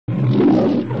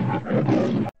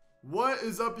What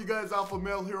is up, you guys? Alpha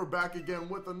Male here, back again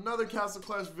with another Castle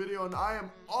Clash video, and I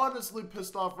am honestly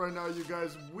pissed off right now, you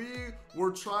guys. We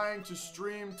were trying to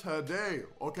stream today,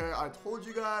 okay? I told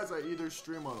you guys I either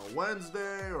stream on a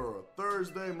Wednesday or a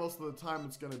Thursday. Most of the time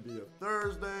it's gonna be a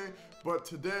Thursday, but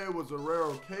today was a rare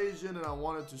occasion and I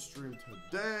wanted to stream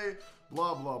today.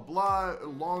 Blah, blah, blah.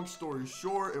 Long story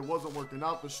short, it wasn't working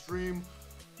out. The stream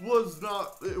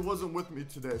wasn't with me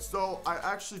today, so I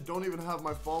actually don't even have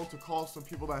my phone to call some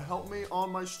people that help me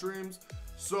on my streams,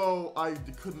 so I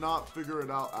could not figure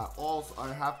it out at all. So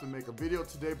I have to make a video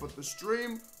today, but the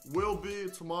stream will be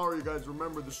tomorrow. You guys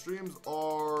remember, the streams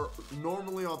are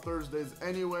normally on Thursdays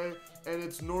anyway, and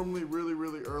it's normally really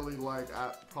early, like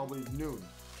at probably noon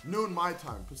my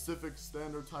time, Pacific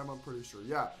Standard Time, I'm pretty sure.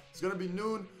 Yeah, it's gonna be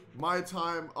noon my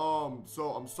time.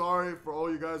 So I'm sorry for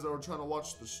all you guys that were trying to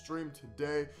watch the stream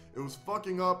today. It was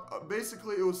fucking up.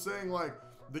 Basically, it was saying like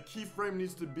the keyframe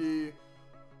needs to be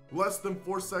less than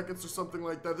 4 seconds or something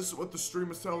like that. This is what the stream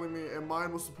is telling me, and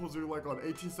mine was supposed to be like on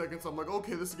 18 seconds. I'm like,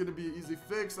 okay, this is gonna be an easy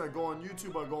fix. I go on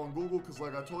YouTube, I go on Google, because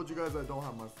like I told you guys, I don't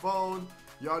have my phone,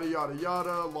 yada yada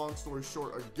yada. Long story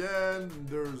short, again,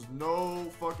 there's no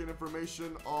fucking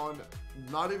information on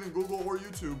not even Google or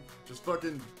YouTube just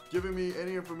fucking giving me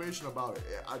any information about it.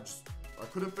 I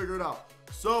couldn't figure it out.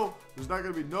 So there's not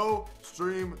gonna be no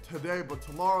stream today, but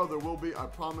tomorrow there will be. I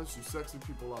promise you, sexy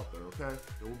people out there, okay?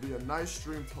 There will be a nice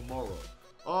stream tomorrow.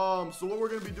 So what we're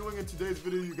gonna be doing in today's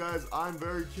video, you guys, I'm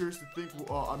very curious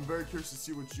to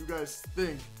see what you guys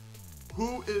think.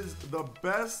 Who is the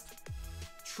best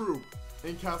troop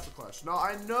in Castle Clash? Now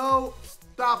I know,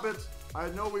 stop it, I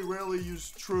know we rarely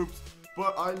use troops,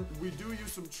 but we do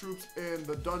use some troops in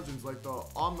the dungeons, like the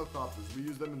Omnithopters. We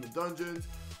use them in the dungeons.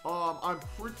 I'm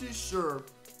pretty sure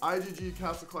IGG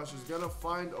Castle Clash is gonna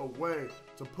find a way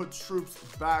to put troops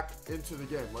back into the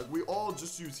game. Like, we all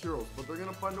just use heroes, but they're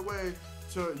gonna find a way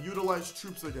to utilize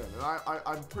troops again. And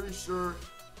I'm pretty sure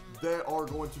they are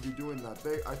going to be doing that.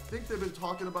 I think they've been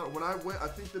talking about it. When I went, I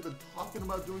think they've been talking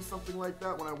about doing something like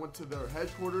that when I went to their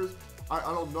headquarters. I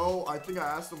don't know. I think I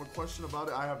asked them a question about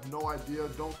it. I have no idea.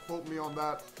 Don't quote me on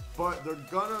that. But they're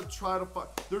gonna try to find.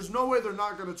 There's no way they're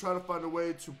not gonna try to find a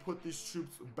way to put these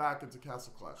troops back into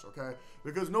Castle Clash, okay?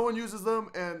 Because no one uses them,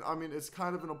 and I mean, it's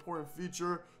kind of an important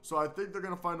feature. So I think they're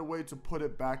gonna find a way to put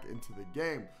it back into the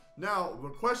game. Now, the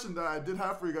question that I did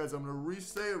have for you guys, I'm gonna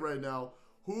re-say it right now.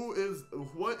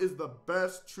 What is the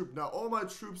best troop? Now, all my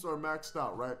troops are maxed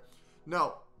out, right?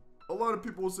 Now, a lot of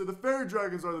people will say the fairy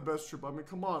dragons are the best troop. I mean,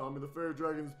 come on. I mean, the fairy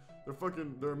dragons,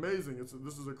 they're amazing.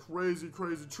 This is a crazy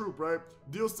troop, right?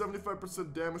 Deals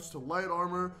 75% damage to light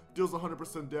armor, deals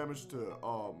 100% damage to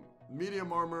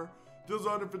medium armor, deals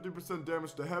 150%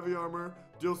 damage to heavy armor,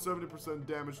 deals 70%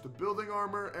 damage to building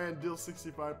armor, and deals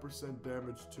 65%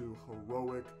 damage to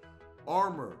heroic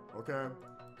armor, okay?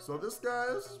 So this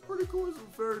is pretty cool. He's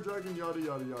a fairy dragon, yada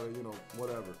yada yada, you know,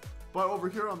 whatever. But over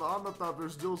here on the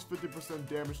Omnithopters, deals 50%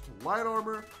 damage to light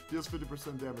armor, deals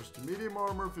 50% damage to medium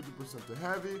armor, 50% to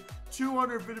heavy,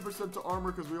 250% to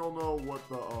armor, because we all know what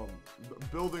the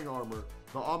building armor,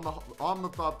 the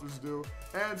Omnithopters do,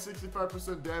 and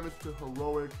 65% damage to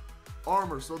heroic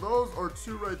armor. So those are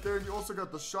two right there. And you also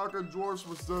got the Shotgun Dwarfs,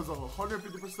 which does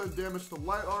 150% damage to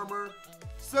light armor,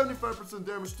 75%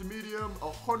 damage to medium,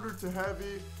 100 to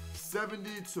heavy,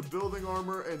 70 to building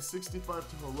armor, and 65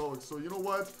 to heroic. So you know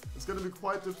what? It's going to be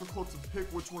quite difficult to pick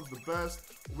which one's the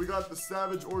best. We got the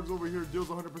Savage Orgs over here, deals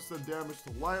 100% damage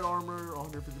to light armor,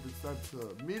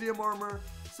 150% to medium armor,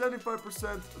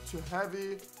 75% to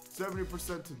heavy,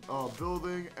 70% to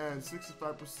building, and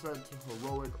 65% to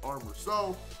heroic armor.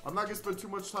 So I'm not going to spend too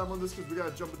much time on this because we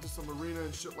got to jump into some arena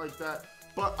and shit like that.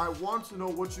 But I want to know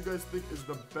what you guys think is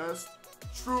the best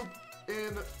troop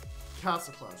in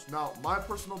Castle Clash. Now, my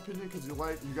personal opinion, because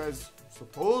you guys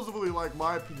supposedly like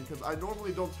my opinion, because I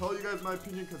normally don't tell you guys my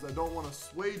opinion because I don't want to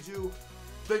sway you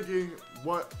thinking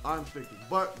what I'm thinking.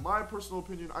 But my personal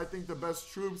opinion, I think the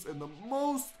best troops and the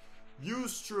most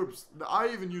used troops, I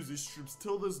even use these troops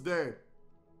till this day,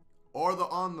 are the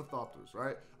Omnithopters,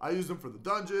 right? I use them for the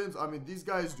dungeons. I mean, these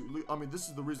guys do, I mean, this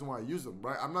is the reason why I use them,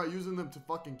 right? I'm not using them to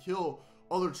fucking kill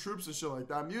other troops and shit like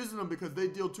that. I'm using them because they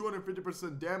deal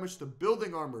 250% damage to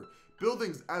building armor.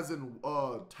 Buildings as in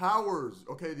towers,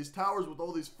 okay? These towers with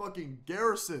all these fucking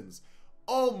garrisons.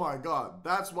 Oh my god,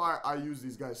 that's why I use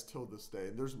these guys till this day.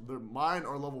 And mine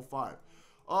are level 5.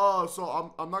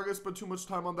 So I'm not gonna spend too much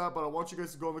time on that, but I want you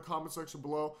guys to go in the comment section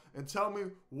below and tell me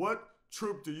what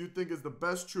troop do you think is the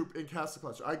best troop in Castle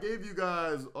Clash. I gave you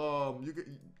guys all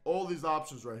these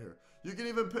options right here. You can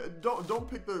even pick, don't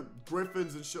pick the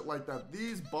Griffins and shit like that.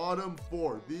 These bottom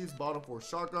four,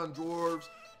 Shotgun Dwarves,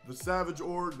 the Savage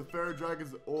Org, the Fairy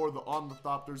Dragons, or the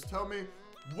Ornithopters. Tell me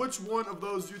which one of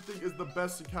those you think is the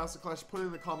best in Castle Clash. Put it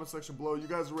in the comment section below. You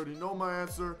guys already know my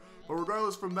answer. But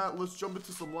regardless from that, let's jump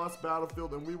into some Lost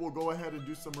Battlefield and we will go ahead and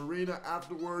do some arena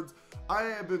afterwards. I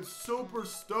have been super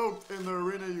stoked in the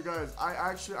arena, you guys.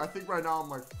 I think right now I'm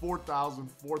like 4,000,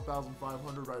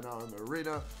 4,500 right now in the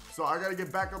arena. So I gotta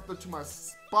get back up there to my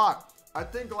spot. I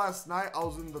think last night I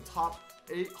was in the top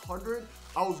 800.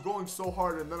 I was going so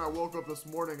hard, and then I woke up this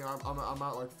morning and I'm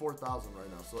at like 4,000 right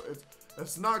now. So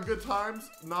it's not good times,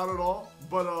 not at all.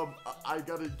 But I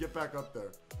gotta get back up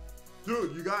there,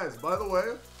 dude. You guys, by the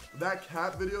way, that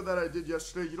cat video that I did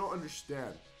yesterday, you don't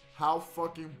understand how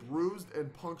fucking bruised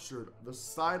and punctured the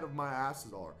side of my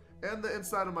asses are and the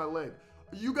inside of my leg.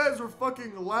 You guys were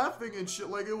fucking laughing and shit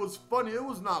like it was funny. It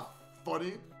was not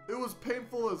funny. It was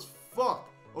painful as fuck.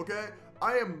 Okay,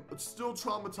 I am still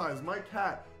traumatized. My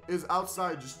cat is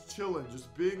outside just chilling,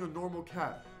 just being a normal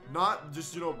cat. Not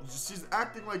just, you know, she's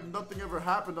acting like nothing ever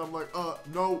happened. I'm like,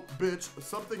 no, bitch,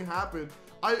 something happened.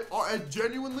 I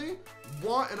genuinely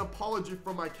want an apology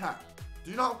from my cat.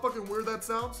 Do you know how fucking weird that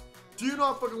sounds? Do you know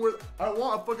how fucking weird? I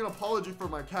want a fucking apology for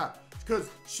my cat. Because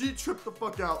she tripped the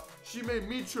fuck out. She made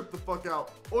me trip the fuck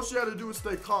out. All she had to do was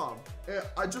stay calm. And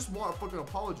I just want a fucking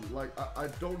apology. Like, I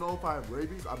don't know if I have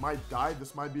rabies. I might die.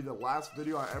 This might be the last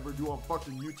video I ever do on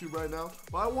fucking YouTube right now.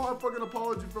 But I want a fucking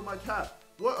apology for my cat.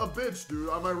 What a bitch, dude.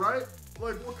 Am I right?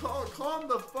 Like, well, calm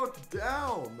the fuck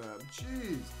down, man.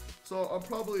 Jeez. So I'm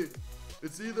probably...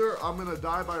 It's either I'm gonna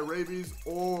die by rabies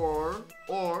or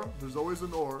there's always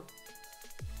an or,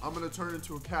 I'm gonna turn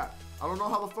into a cat. I don't know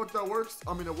how the fuck that works.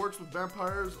 I mean, it works with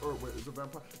vampires, or wait, is it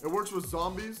vampire? It works with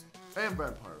zombies and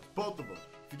vampires, both of them.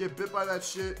 If you get bit by that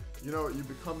shit, you know, you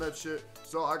become that shit.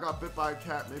 So I got bit by a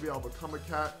cat, maybe I'll become a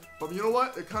cat. But you know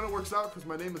what? It kind of works out because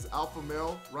my name is Alpha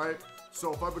Male, right?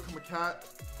 So if I become a cat,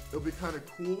 it'll be kind of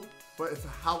cool, but it's a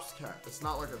house cat. It's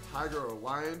not like a tiger or a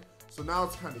lion. So now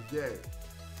it's kind of gay.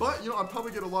 But, you know, I'll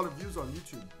probably get a lot of views on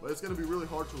YouTube. But it's going to be really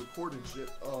hard to record and shit.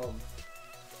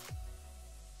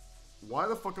 Why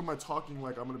the fuck am I talking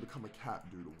like I'm going to become a cat,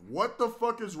 dude? What the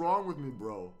fuck is wrong with me,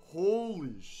 bro?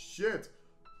 Holy shit.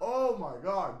 Oh my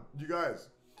god, you guys.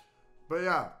 But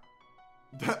yeah,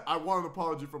 I want an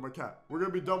apology from my cat. We're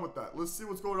going to be done with that. Let's see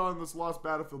what's going on in this Lost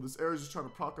Battlefield. This Ares is trying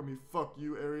to proc on me. Fuck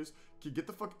you, Ares. Can you get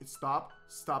the fuck... Stop.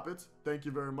 Stop it. Thank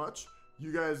you very much.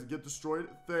 You guys get destroyed.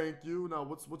 Thank you. Now,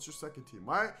 what's your second team?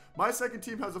 My second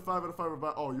team has a 5 out of 5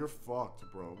 revive. Oh, you're fucked,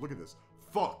 bro. Look at this.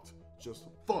 Fucked. Just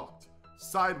fucked.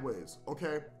 Sideways.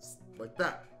 Okay? Like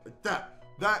that. Like that.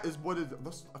 That is what it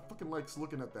is. I fucking like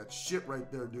looking at that shit right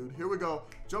there, dude. Here we go.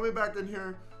 Jumping back in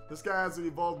here. This guy has an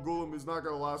evolved golem. He's not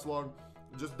gonna last long.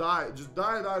 Just die. Just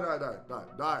die, die, die, die, die,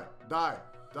 die, die,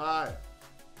 die,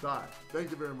 die.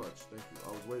 Thank you very much. Thank you.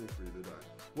 I was waiting for you to die.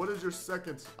 What is your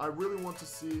second? I really want to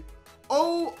see...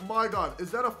 Oh my god,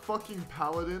 is that a fucking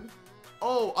paladin?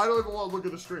 Oh, I don't even want to look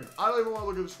at the screen. I don't even want to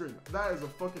look at the screen. That is a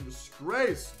fucking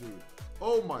disgrace, dude.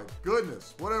 Oh my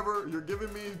goodness. Whatever, you're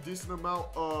giving me a decent amount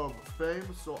of fame,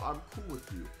 so I'm cool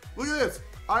with you. Look at this.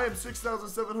 I am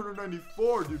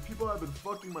 6,794, dude. People have been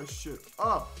fucking my shit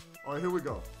up. All right, here we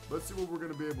go. Let's see what we're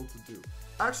going to be able to do.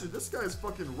 Actually, this guy is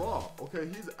fucking raw. Okay,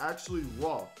 he's actually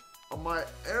raw. My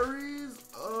Ares,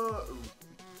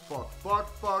 fuck.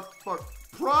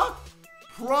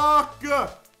 Proc,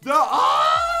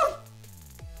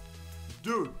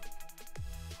 dude,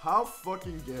 how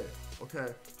fucking gay,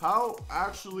 okay? How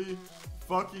actually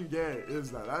fucking gay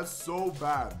is that? That's so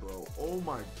bad, bro. Oh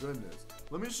my goodness.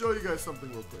 Let me show you guys something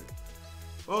real quick.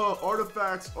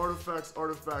 Artifacts.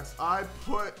 I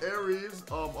put Ares.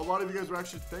 A lot of you guys were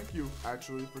actually, thank you,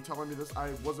 actually, for telling me this.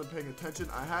 I wasn't paying attention.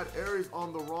 I had Ares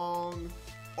on the wrong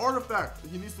artifact.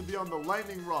 He needs to be on the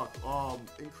lightning rock.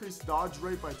 Increased dodge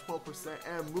rate by 12%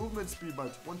 and movement speed by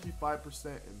 25%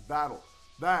 in battle.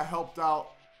 That helped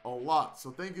out a lot. So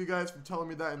thank you guys for telling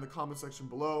me that in the comment section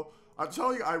below. I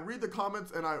tell you, I read the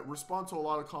comments and I respond to a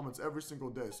lot of comments every single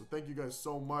day. So thank you guys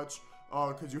so much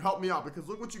because you helped me out. Because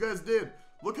look what you guys did.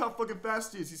 Look how fucking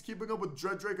fast he is. He's keeping up with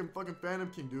Dread Drake and fucking Phantom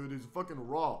King, dude. He's fucking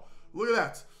raw. Look at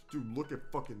that, dude. Look at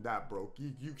fucking that, bro.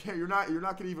 You can't. You're not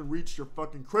gonna even reach your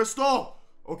fucking crystal.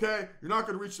 Okay, you're not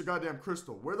gonna reach the goddamn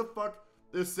crystal. Where the fuck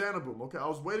is Santa Boom? Okay, I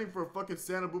was waiting for a fucking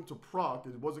Santa Boom to proc.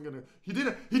 It wasn't gonna. He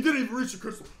didn't even reach the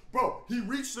crystal, bro. He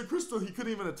reached the crystal. He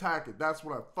couldn't even attack it. That's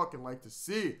what I fucking like to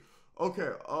see. Okay,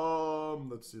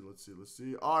 let's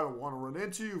see. I don't want to run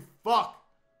into you. Fuck.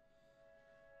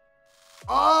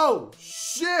 Oh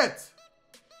shit,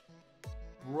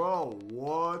 bro.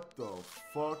 What the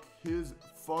fuck? His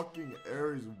fucking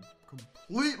Ares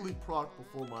completely proc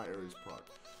before my Ares proc.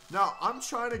 Now, I'm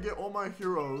trying to get all my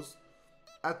heroes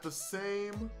at the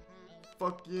same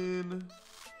fucking...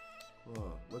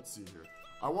 let's see here.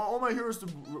 I want all my heroes to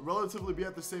relatively be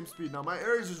at the same speed. Now, my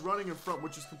Ares is running in front,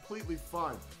 which is completely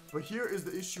fine. But here is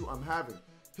the issue I'm having.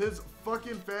 His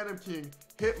fucking Phantom King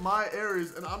hit my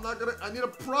Ares, and I'm not gonna... I need a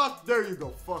proc. There you go.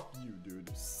 Fuck you, dude.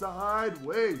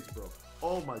 Sideways, bro.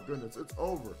 Oh, my goodness. It's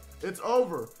over. It's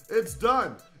over. It's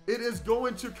done. It is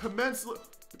going to commence...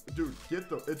 Dude, get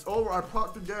the... It's over. I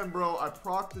procced again, bro. I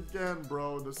procced again,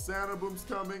 bro. The Santa Boom's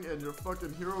coming, and your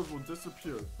fucking heroes will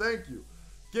disappear. Thank you.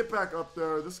 Get back up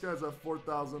there. This guy's at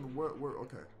 4,000. We're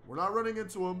okay. We're not running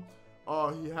into him.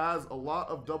 He has a lot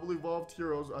of double evolved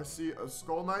heroes. I see a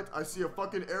Skull Knight. I see a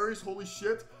fucking Ares. Holy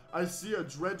shit. I see a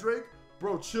Dread Drake.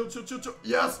 Bro, chill, chill, chill, chill.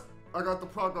 Yes! I got the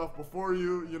proc off before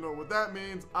you. You know what that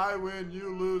means. I win,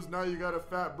 you lose. Now you got a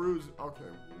fat bruise.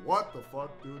 Okay, what the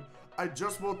fuck, dude? I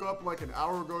just woke up like an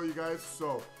hour ago, you guys.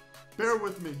 So, bear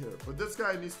with me here. But this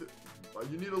guy needs to...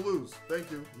 you need to lose.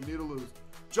 Thank you. You need to lose.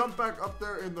 Jump back up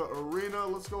there in the arena.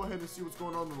 Let's go ahead and see what's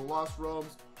going on in the Lost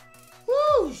Realms.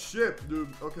 Woo! Shit, dude.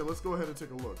 Okay, let's go ahead and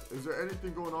take a look. Is there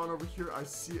anything going on over here? I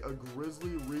see a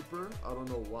Grizzly Reaper. I don't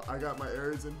know why. I got my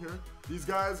Ares in here. These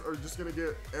guys are just gonna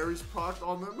get Ares procced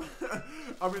on them.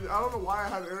 I mean, I don't know why I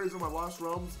have Ares in my Lost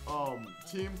Realms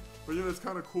team, but you know, it's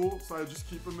kind of cool, so I just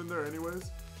keep them in there anyways.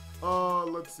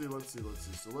 Let's see.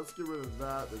 So let's get rid of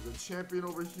that. There's a champion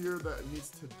over here that needs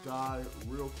to die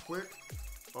real quick.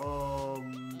 Oh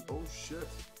shit.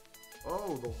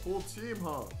 Oh, the whole team,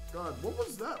 huh? God, what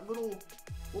was that little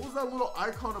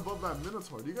icon above that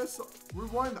Minotaur? Do you guys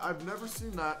rewind? I've never seen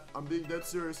that. I'm being dead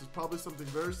serious. It's probably something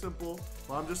very simple,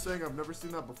 but I'm just saying I've never seen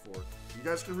that before. You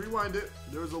guys can rewind it.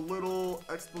 There's a little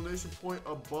exclamation point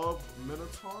above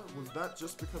Minotaur. Was that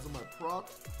just because of my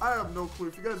proc? I have no clue.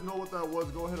 If you guys know what that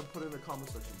was, go ahead and put it in the comment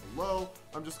section below.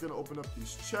 I'm just gonna open up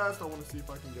these chests. I want to see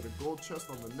if I can get a gold chest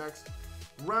on the next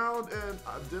round, and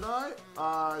did I?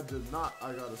 I did not.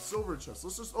 I got a silver chest.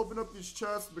 Let's just open up these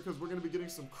chests because we're gonna be getting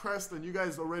some crest, and you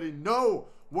guys already know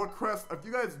what crest. If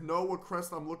you guys know what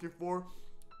crest I'm looking for,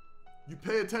 you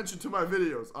pay attention to my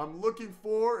videos. I'm looking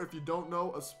for, if you don't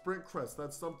know, a sprint crest.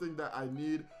 That's something that I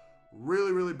need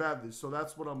really, really badly. So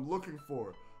that's what I'm looking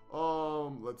for.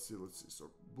 Let's see.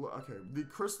 So, okay,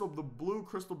 the blue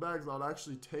crystal bags I'll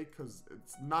actually take because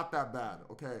it's not that bad.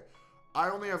 Okay. I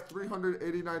only have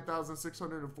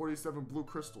 389,647 blue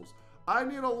crystals. I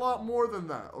need a lot more than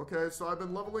that, okay? So I've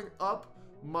been leveling up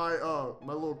my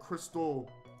my little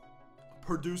crystal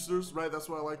producers, right? That's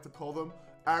what I like to call them.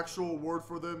 Actual word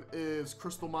for them is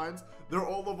crystal mines. They're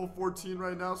all level 14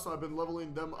 right now, so I've been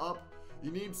leveling them up.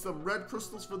 You need some red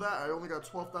crystals for that. I only got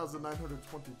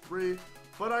 12,923,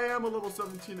 but I am a level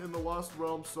 17 in the Lost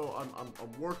Realm, so I'm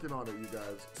working on it, you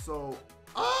guys. So,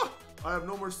 I have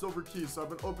no more silver keys, so I've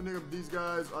been opening up these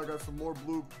guys. I got some more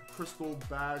blue crystal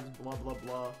bags, blah, blah,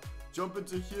 blah. Jump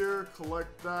into here,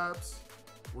 collect that.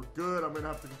 We're good. I'm gonna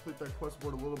have to complete that quest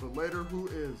board a little bit later. Who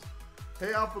is?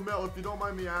 Hey, Alpha Male, if you don't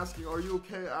mind me asking, are you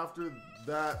okay after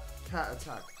that cat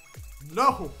attack?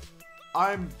 No!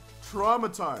 I'm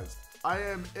traumatized. I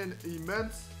am in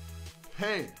immense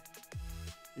pain.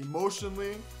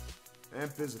 Emotionally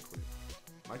and physically.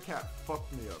 My cat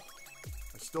fucked me up.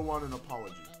 I still want an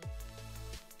apology.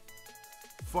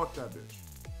 Fuck that bitch.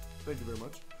 Thank you very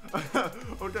much.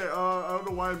 Okay, I don't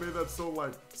know why I made that so,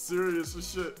 like, serious as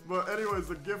shit. But anyways,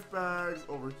 the gift bags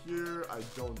over here. I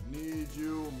don't need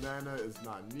you. Mana is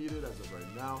not needed as of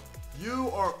right now.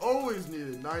 You are always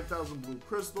needed. 9,000 blue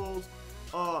crystals.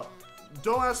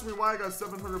 Don't ask me why I got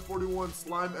 741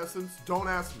 slime essence. Don't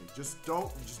ask me. Just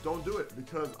don't do it,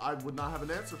 because I would not have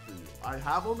an answer for you. I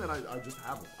have them, and I just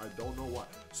have them. I don't know why.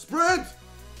 Sprint!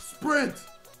 Sprint!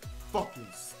 Fucking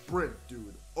sprint,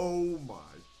 dude. Oh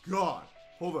my god.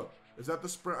 Hold up. Is that the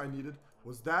sprint I needed?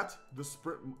 Was that the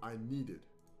sprint I needed?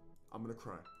 I'm gonna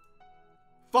cry.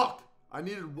 Fuck! I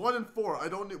needed 1 and 4. I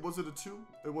don't need... Was it a 2?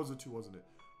 It was a 2, wasn't it?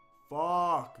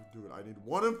 Fuck, dude. I need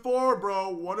 1 and 4, bro.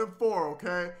 1 and 4,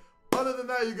 okay? Other than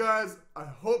that, you guys, I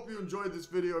hope you enjoyed this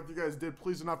video. If you guys did,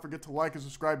 please do not forget to like and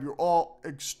subscribe. You're all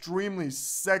extremely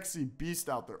sexy beasts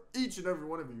out there. Each and every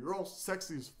one of you. You're all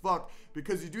sexy as fuck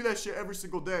because you do that shit every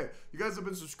single day. You guys have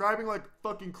been subscribing like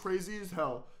fucking crazy as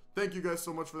hell. Thank you guys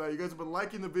so much for that. You guys have been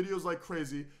liking the videos like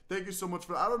crazy. Thank you so much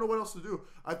for that. I don't know what else to do.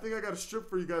 I think I got to strip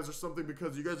for you guys or something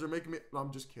because you guys are making me... No,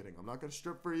 I'm just kidding. I'm not going to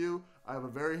strip for you. I have a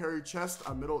very hairy chest.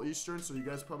 I'm Middle Eastern, so you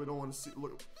guys probably don't want to see...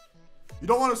 Look... You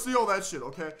don't want to see all that shit,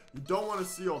 okay? You don't want to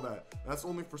see all that. That's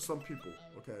only for some people,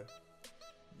 okay?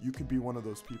 You could be one of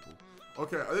those people.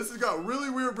 Okay, this has got really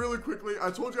weird really quickly.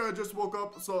 I told you I just woke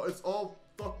up, so it's all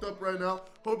fucked up right now.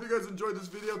 Hope you guys enjoyed this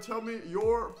video. Tell me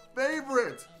your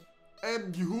favorite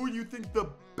and who you think the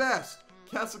best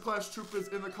Castle Clash troop is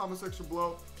in the comment section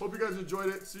below. Hope you guys enjoyed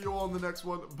it. See you all in the next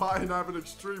one. Bye, and have an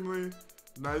extremely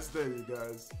nice day, you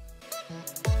guys.